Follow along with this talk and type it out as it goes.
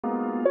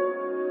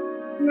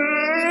That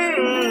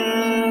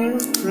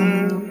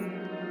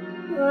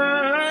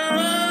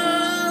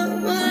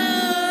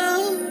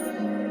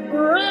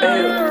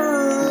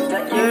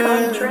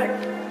Yinka track?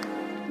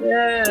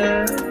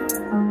 Yeah,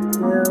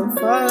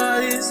 fuck all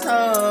these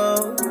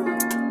hoes.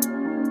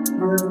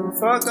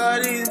 Fuck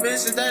all these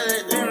bitches that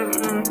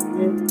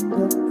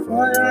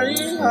fuck all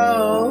these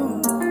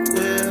hoes.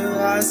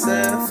 Yeah, I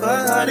said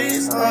fuck all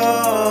these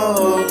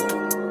hoes.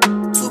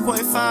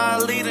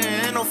 2.5 liter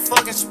ain't no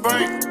fucking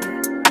Sprite.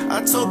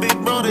 I told big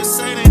bro this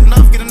ain't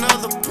enough, get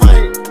another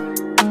plate.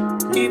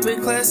 Keep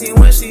it classy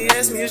when she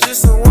asks me, it's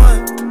just a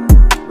one.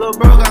 Lil'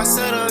 bro got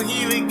set up,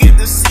 you even get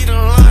to see the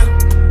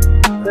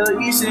line. They'll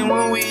eat shit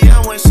when we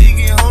out, when she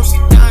get home, she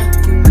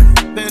dying.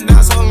 Been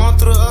down so long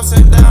through the ups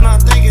and downs, I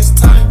think it's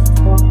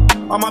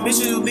time. All my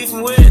bitches you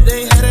beefing with,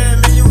 they had that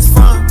admit you was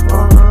fine.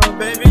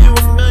 Baby, you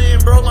a million,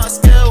 bro, my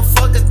scale,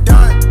 fuck a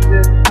dime.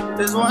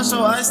 This watch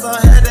your ice, I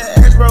had that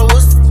ass, bro,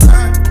 what's the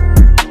time?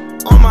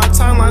 On my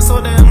timeline so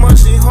damn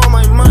much, she hold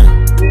my money.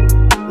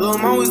 Lil'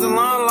 mom was the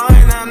long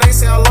line, now they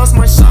say I lost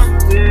my shine.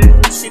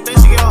 She think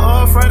she got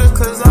all Fridays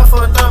cause I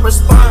fucked up her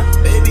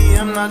spine. Baby,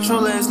 I'm not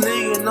troll ass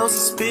nigga, no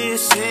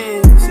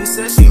suspicion. She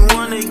said she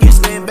wanna get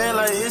spent back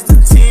like it's the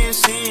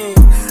tension.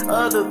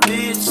 Other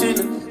bitch in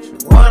the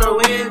water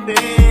with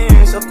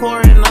bench,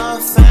 supporting her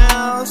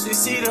fam, she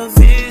see the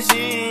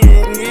vision.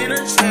 In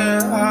a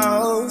trap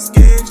house,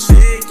 get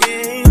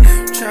chicken,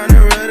 tryna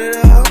run it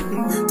up,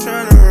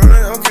 tryna run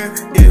it, okay,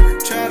 yeah,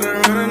 tryna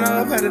run it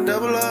up, had to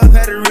double up,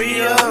 had to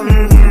re-up.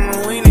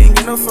 We didn't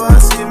get no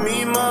fuss, get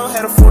me mo,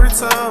 had a 40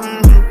 top.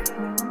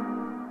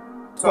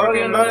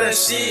 Talking all that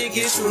shit,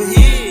 get you a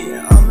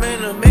hit. I'm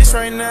in a mix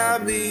right now, I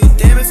be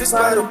damn if it's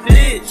by the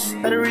bitch.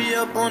 Had to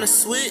re-up on the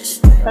switch,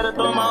 had to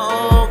throw my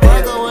old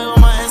bag away on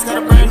my ass. Got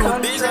a brand new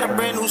bitch, got a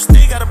brand new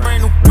stick, got a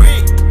brand new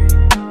brick.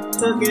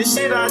 Took his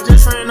shit, I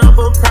just ran up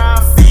a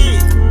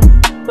profit.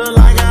 Look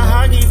like a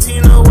hockey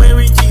team, the way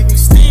we keep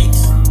these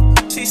sticks.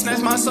 She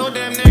snatched my soul,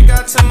 damn near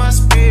got to my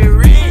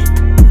spirit.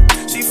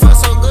 She fuck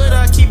so good,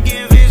 I keep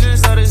getting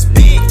visions of this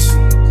bitch.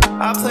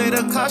 I played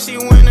a car, she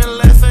went and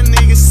left a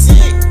nigga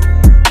sick.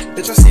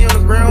 Bitch, I see on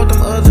the ground with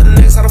them other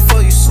niggas, how the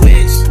fuck you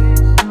switch?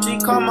 She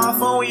called my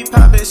phone, we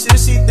poppin' shit,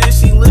 she think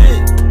she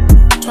lit.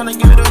 Tryna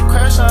give it a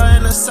crash, I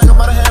in a second,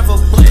 about to have a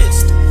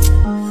blitz.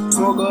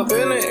 Smoke up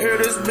in the air,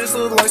 this bitch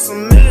look like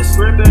some mist.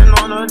 Rippin'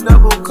 on a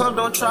double cup,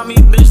 don't try me,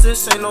 bitch,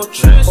 this ain't no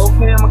trick.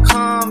 Okay, I'ma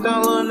calm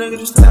down, little nigga,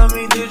 just tell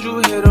me, did you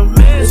hit or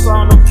miss?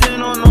 On the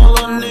pin on all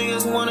little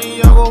niggas, one of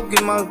y'all go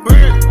get my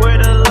grip. Where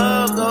the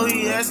love go?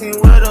 He asked me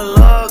where the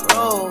love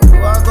go.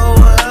 I go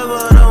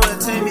wherever, don't it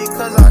take me,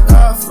 cause I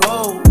got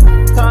flow.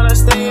 Tryna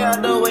stay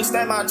out the way,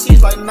 stack my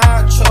cheese like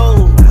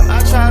nachos.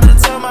 I try to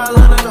tell my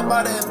little nigga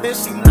about that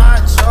bitch, she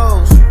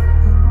nachos.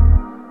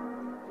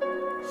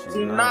 She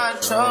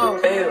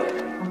nachos.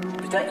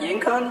 Is that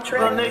Yinka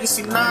track? Little nigga,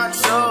 she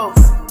nachos.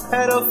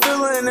 Had a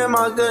feeling in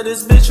my gut,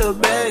 this bitch a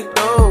bag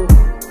though.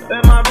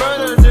 And my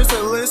brother just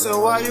to listen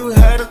why you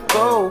had to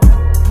go.